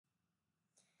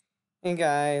Hey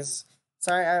guys,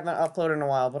 sorry I haven't uploaded in a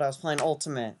while, but I was playing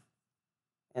Ultimate.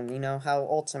 And you know how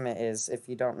Ultimate is, if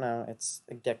you don't know, it's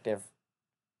addictive.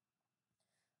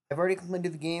 I've already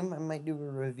completed the game, I might do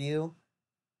a review.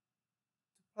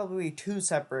 Probably two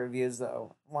separate reviews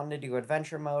though. One to do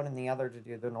adventure mode and the other to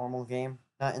do the normal game.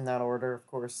 Not in that order, of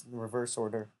course, in reverse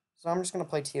order. So I'm just gonna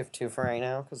play TF2 for right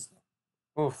now, because,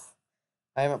 oof,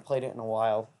 I haven't played it in a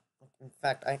while. In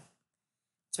fact,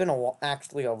 it's been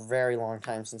actually a very long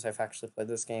time since I've actually played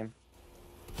this game.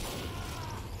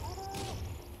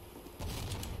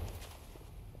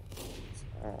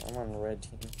 Oh, I'm on the red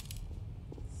team.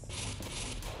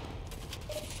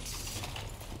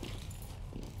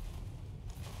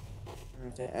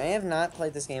 Okay, I have not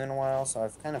played this game in a while, so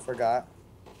I've kind of forgot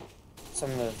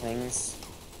some of the things.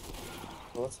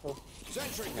 So let's hope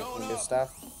Sentry I going can do up.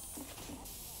 stuff.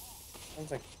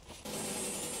 Sounds like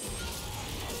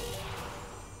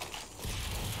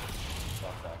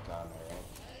Got that gun there, right?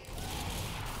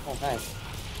 oh nice.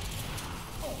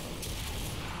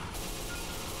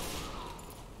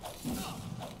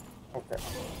 Okay.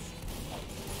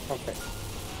 Okay.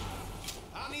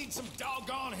 I need some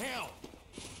doggone help.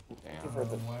 Give her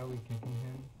the Why are we kicking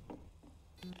him?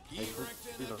 He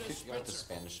erected Dude, a I'll kick you out the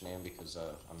dispenser. Spanish name because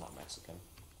I'm not Mexican.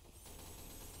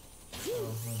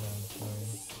 Oh, my bad, sorry.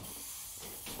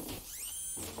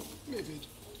 Maybe.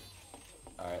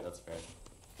 Alright, that's fair.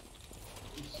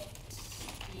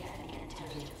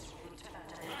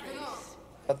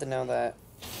 But to know that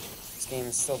this game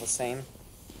is still the same.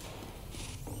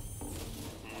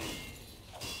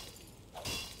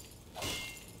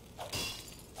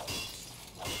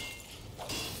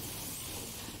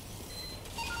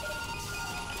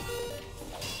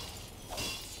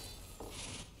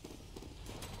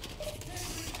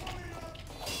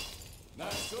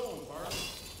 Nice going, Bart.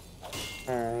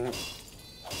 Alright.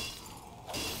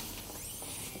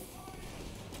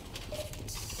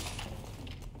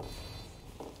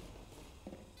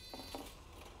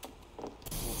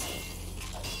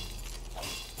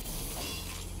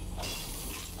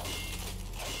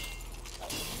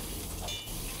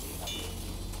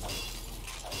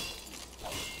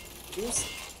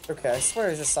 Okay, I swear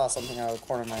I just saw something out of the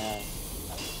corner of my eye.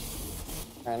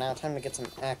 Alright, now time to get some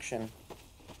action.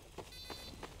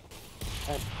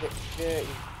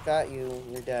 Got you.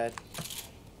 You're dead.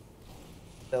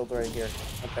 Build right here.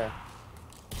 Okay.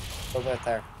 Build right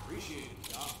there. Appreciate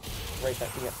it, Doc. Right there.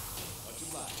 Yeah. Much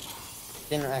obliged.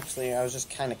 Didn't actually. I was just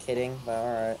kind of kidding, but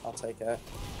alright. I'll take it. At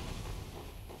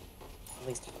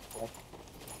least helpful.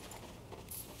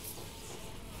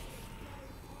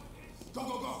 Go,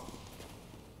 go, go.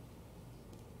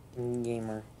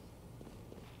 Gamer.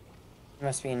 It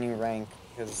must be a new rank,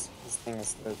 because this thing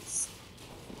is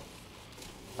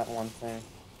that one thing.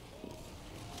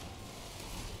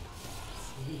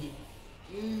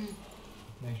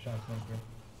 Nice shot, sniper.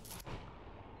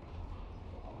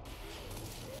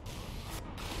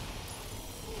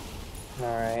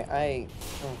 Alright,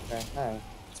 okay, alright,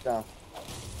 let's go.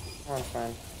 Come on,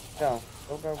 friend. Go.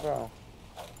 Go, go, go.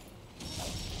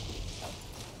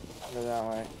 Go that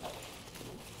way.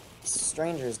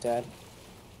 Stranger's dead.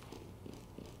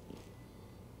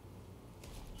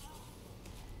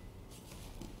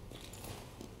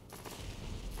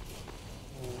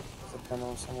 There's a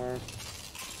demo somewhere.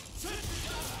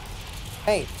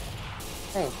 Hey!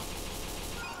 Hey!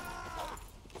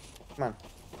 Come on.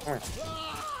 Come on.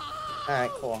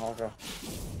 Alright, cool, I'll go.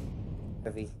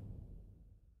 Heavy.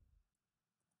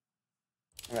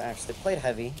 I've actually played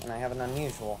heavy, and I have an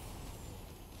unusual.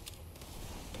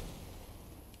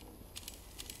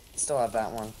 Still have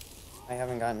that one. I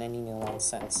haven't gotten any new ones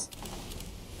since.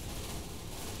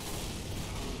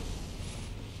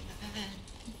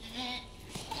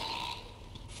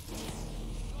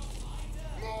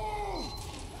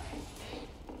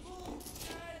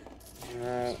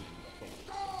 Alright.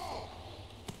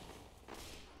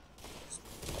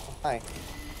 Hi.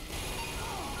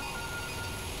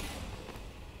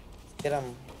 Get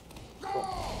him. Cool.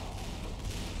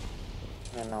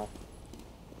 I don't know.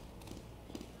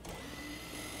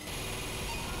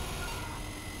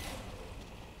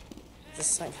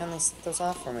 Just like kindly set those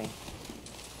off for me.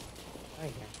 Out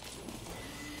of here.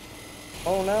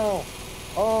 Oh no!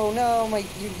 Oh no!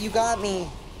 You got me!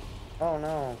 Oh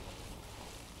no!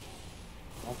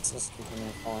 Let's just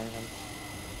continue following him.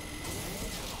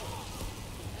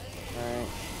 Alright.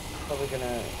 Probably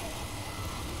gonna.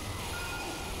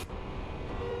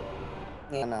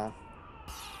 Yeah, no.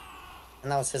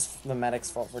 And that was the medic's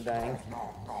fault for dying.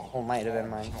 Or might have been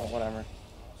mine, or whatever.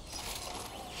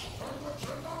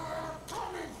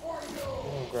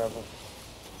 I'll grab it.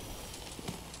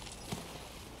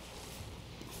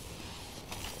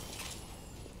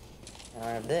 I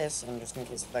have this, and just in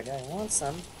case that guy wants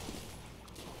some,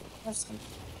 have some.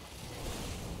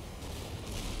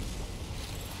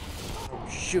 Oh,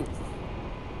 shoot.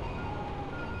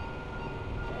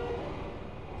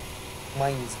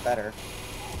 Mine's better.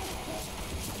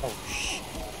 Oh, shit.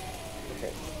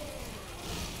 Okay.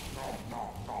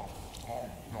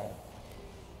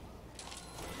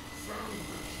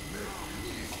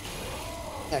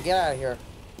 Now get out of here.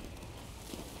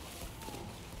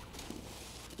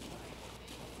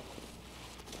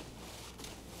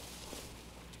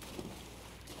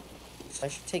 I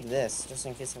should take this, just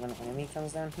in case if an enemy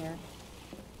comes down here.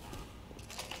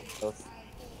 Both.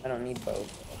 I don't need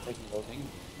both. I'll take both.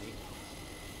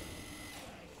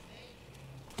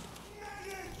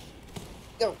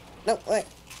 Go! No, wait!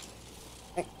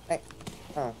 Hey, hey.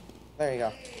 Oh, there you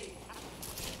go.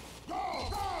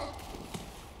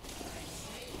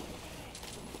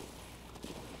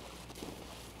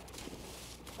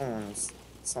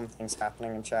 Something's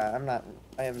happening in chat.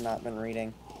 I have not been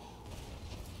reading.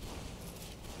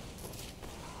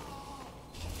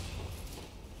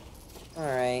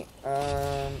 Alright,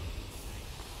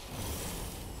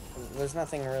 there's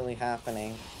nothing really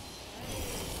happening.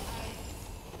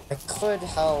 I could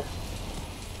help.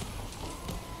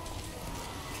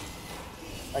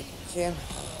 I can't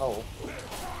help.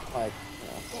 Like, you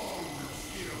know.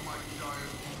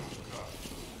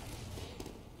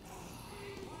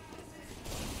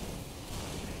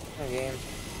 Hey, game.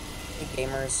 Hey,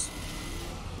 gamers.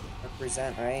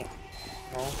 Represent, right?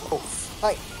 No? Oh,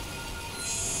 hi!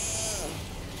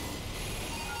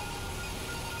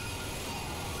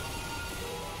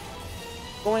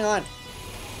 What's going on?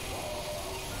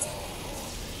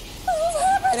 What's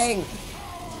happening?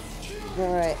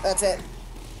 Alright, that's it.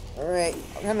 Alright,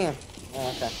 come here. Oh,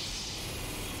 okay.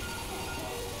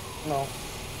 No.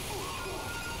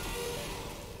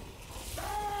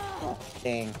 Oh,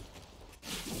 dang.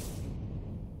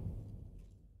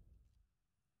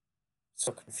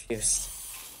 So confused.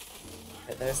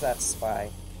 Okay, there's that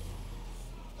spy.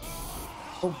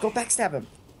 Oh, go backstab him!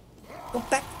 Go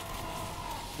back!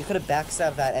 You could have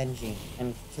backstabbed that NG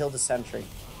and killed a sentry.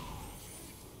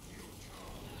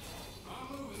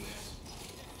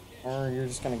 Or you're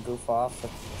just gonna goof off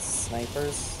with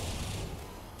snipers.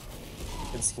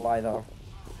 You can see why though.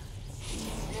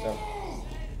 So,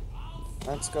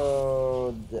 let's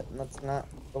go. Let's not.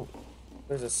 Oh,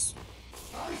 there's this.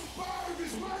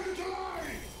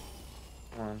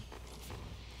 Come on.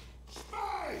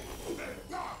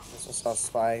 This was a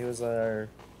spy. He was our.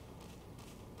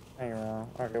 I don't know.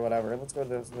 Okay, whatever. Let's go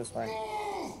this way.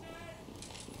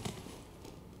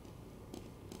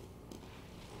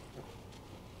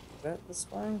 Is that the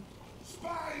spy?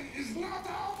 Spy is not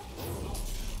out.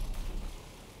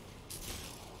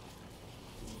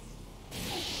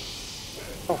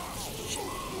 Oh, shit.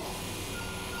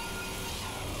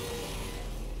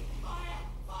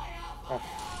 Oh,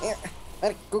 here.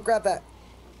 Medic, go grab that.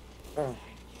 Oh.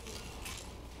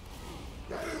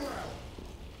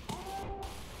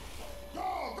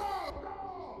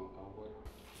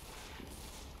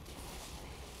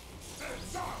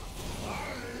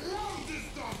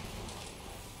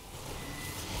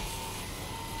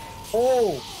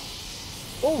 Oh!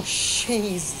 Oh,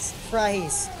 Jesus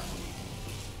Christ!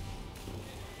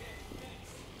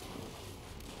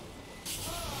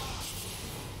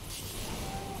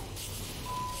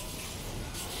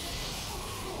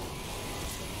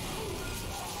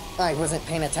 I wasn't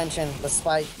paying attention. The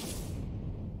spike.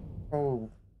 Oh.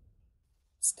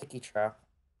 Sticky trap.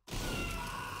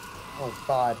 Oh,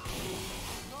 God.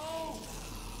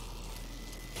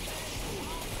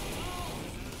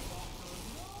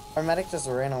 Our medic just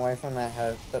ran away from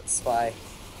that spy.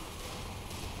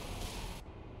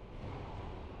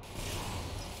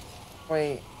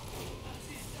 Wait.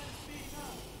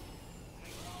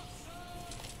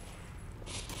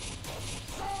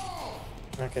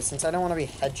 Okay, since I don't want to be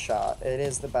headshot, it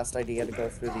is the best idea to go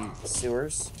through the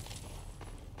sewers.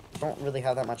 I don't really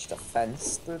have that much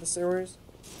defense through the sewers.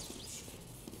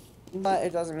 But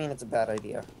it doesn't mean it's a bad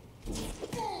idea.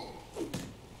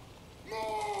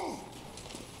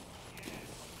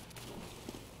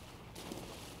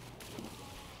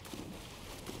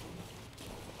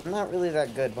 I'm not really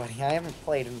that good, buddy. I haven't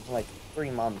played in like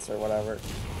 3 months or whatever.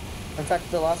 In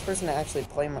fact, the last person to actually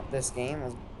play this game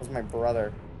was my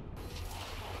brother.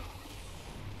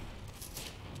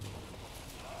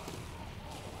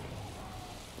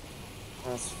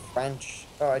 That's French.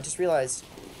 Oh, I just realized.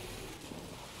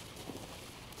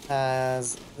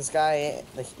 As this guy,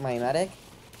 my medic,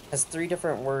 has 3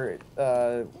 different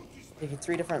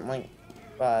three different no,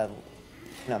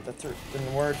 the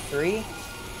word 3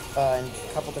 in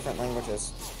a couple different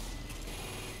languages.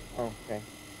 Oh, okay.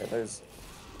 There's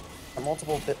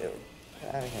multiple bit.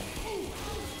 Get out of here.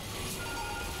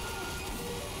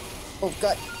 Oh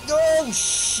god. Oh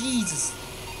Jesus.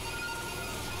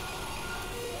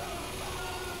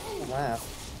 Wow.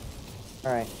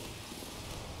 Alright.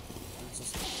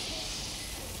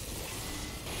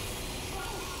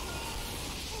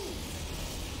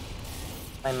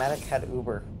 My medic had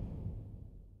Uber.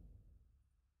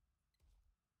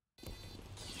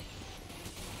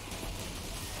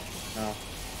 No.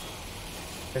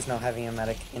 There's no heavy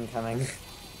medic incoming.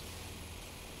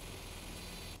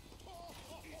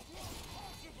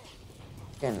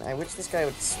 Again, I wish this guy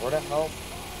would sort of help.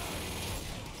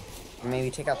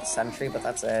 Maybe take out the sentry, but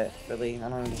that's it. Really, I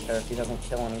don't even care if he doesn't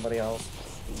kill anybody else.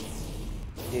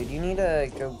 Dude, you need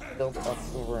to go build up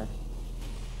Uber.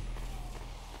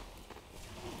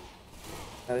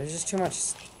 No, there's just too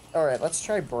much. Alright, let's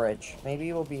try bridge.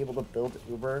 Maybe we'll be able to build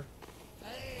Uber.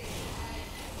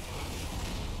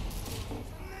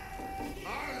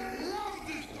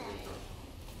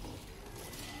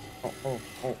 Oh,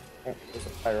 there's a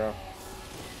pyro.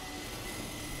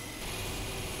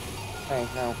 Hey,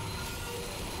 no.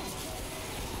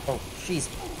 Oh, jeez.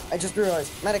 I just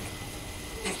realized. Medic!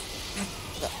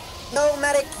 No,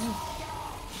 medic!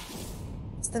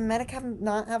 Does the medic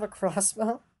not have a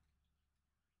crossbow?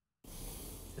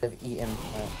 Should have eaten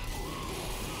that.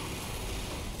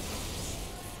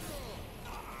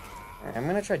 Alright, I'm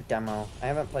gonna try demo. I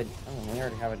haven't played. Oh, we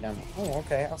already have a demo. Oh,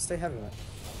 okay. I'll stay heavy with it.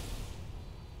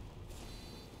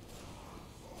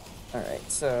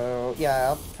 Alright, so yeah,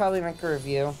 I'll probably make a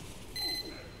review.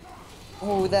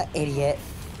 Oh, that idiot.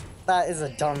 That is a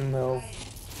dumb move.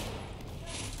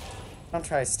 Don't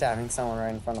try stabbing someone right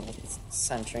in front of a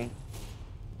sentry.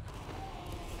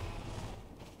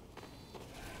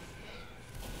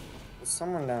 There's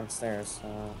someone downstairs,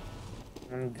 so I'm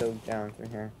gonna go down through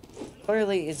here.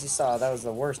 Clearly, as you saw, that was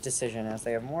the worst decision, as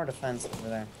they have more defense over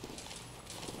there.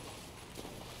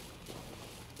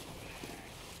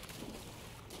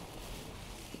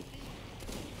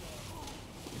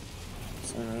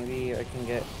 So maybe I can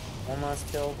get one last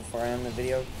kill before I end the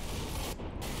video.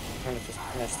 I'm gonna just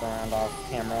finish the round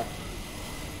off camera.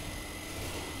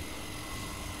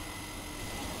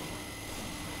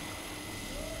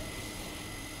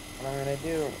 What I'm gonna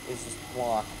do is just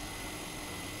block.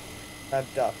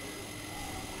 Revved up.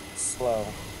 Slow.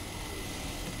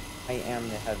 I am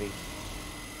the heavy.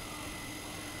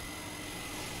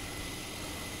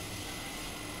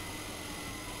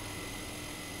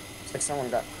 Looks like someone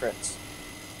got crits.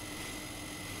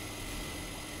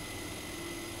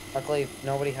 Luckily, if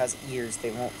nobody has ears,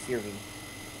 they won't hear me.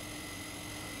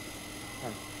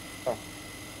 Oh.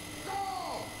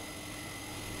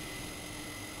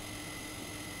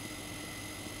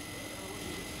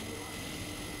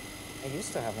 I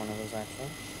used to have one of those, actually.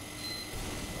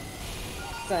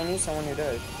 I knew someone who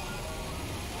did.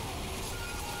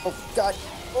 Oh, God!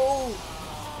 Oh!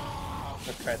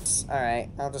 The crits. Alright,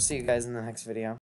 I'll just see you guys in the next video.